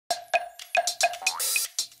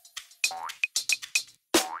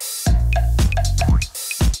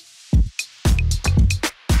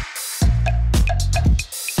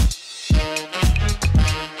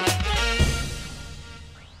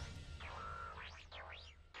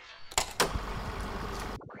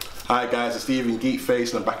Hi guys, it's Stephen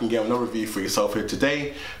Geekface and I'm back again with another review for yourself here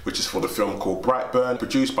today, which is for the film called Brightburn,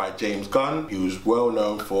 produced by James Gunn, who's well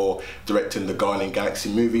known for directing the Guardians of the Galaxy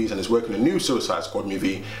movies and is working on a new Suicide Squad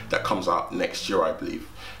movie that comes out next year, I believe.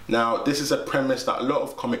 Now, this is a premise that a lot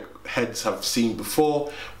of comic heads have seen before.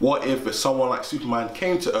 What if someone like Superman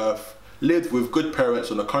came to Earth, lived with good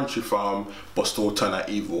parents on a country farm, but still turned out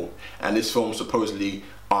evil? And this film supposedly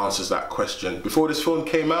answers that question. Before this film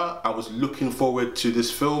came out, I was looking forward to this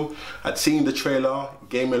film. I'd seen the trailer,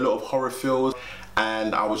 gave me a lot of horror feels,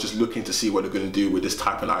 and I was just looking to see what they're going to do with this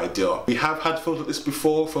type of idea. We have had films like this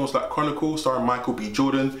before, films like Chronicle starring Michael B.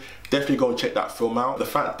 Jordan. Definitely go and check that film out. The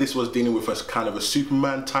fact this was dealing with a kind of a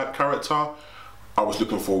Superman type character, I was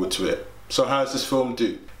looking forward to it. So how does this film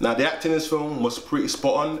do? Now, the acting in this film was pretty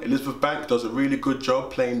spot on. Elizabeth Banks does a really good job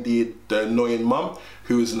playing the annoying mum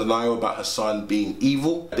who is in denial about her son being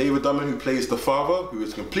evil. David Dummett, who plays the father, who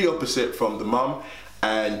is complete opposite from the mum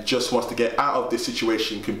and just wants to get out of this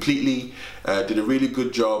situation completely, did a really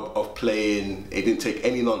good job of playing. It didn't take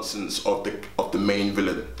any nonsense of the main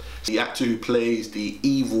villain. The actor who plays the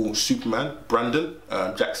evil Superman, Brandon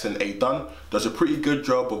Jackson A. Dunn, does a pretty good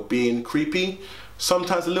job of being creepy.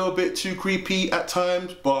 Sometimes a little bit too creepy at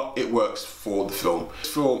times, but it works for the film.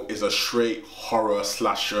 This film is a straight horror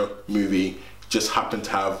slasher movie. Just happen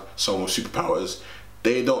to have some superpowers.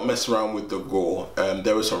 They don't mess around with the gore.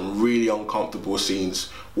 There were some really uncomfortable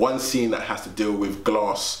scenes. One scene that has to deal with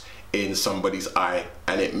glass in somebody's eye,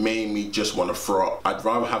 and it made me just want to throw up. I'd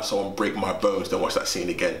rather have someone break my bones than watch that scene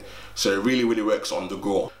again. So it really, really works on the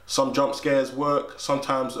gore. Some jump scares work,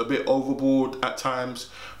 sometimes a bit overboard at times,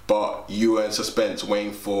 but you are in suspense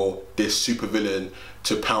waiting for this supervillain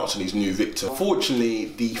to pounce on his new victim. Unfortunately,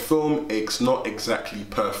 the film is not exactly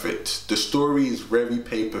perfect. The story is very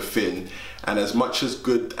paper thin, and as much as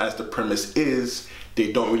good as the premise is,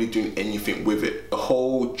 they don't really do anything with it. The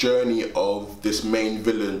whole journey of this main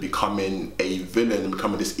villain becoming a villain and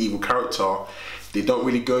becoming this evil character, they don't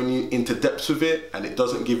really go into depth with it, and it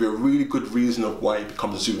doesn't give you a really good reason of why he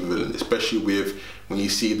becomes a supervillain, especially with when you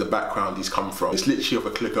see the background he's come from. It's literally of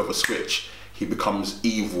a click of a switch, he becomes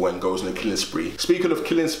evil and goes on a killing spree. Speaking of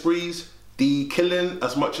killing sprees, the killing,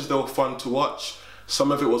 as much as they were fun to watch,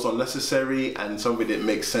 some of it was unnecessary and some of it didn't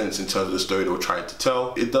make sense in terms of the story they were trying to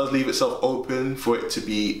tell. It does leave itself open for it to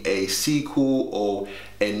be a sequel or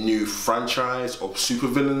a new franchise of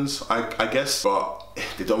supervillains, I guess, but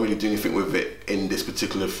they don't really do anything with it in this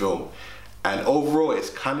particular film. And overall, it's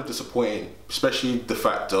kind of disappointing, especially the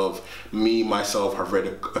fact of myself have read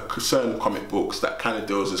a certain comic books that kind of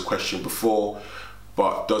deals with this question before,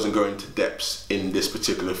 but doesn't go into depths in this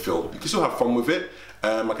particular film. You can still have fun with it.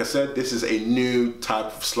 Like I said, this is a new type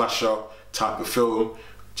of slasher type of film.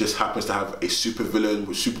 Just happens to have a supervillain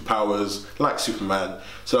with superpowers like Superman,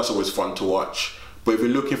 so that's always fun to watch. But if you're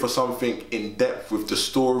looking for something in depth with the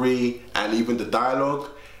story and even the dialogue,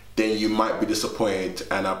 then you might be disappointed,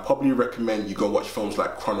 and I probably recommend you go watch films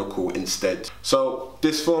like Chronicle instead. So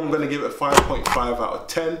this film, I'm gonna give it a 5.5 out of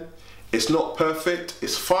 10. It's not perfect,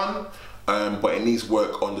 it's fun, but it needs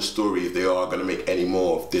work on the story if they are going to make any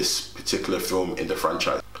more of this particular film in the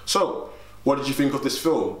franchise. So, what did you think of this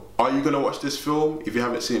film? Are you going to watch this film if you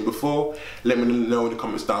haven't seen it before? Let me know in the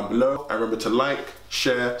comments down below. And remember to like,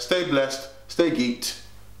 share, stay blessed, stay geeked.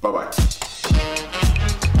 Bye bye.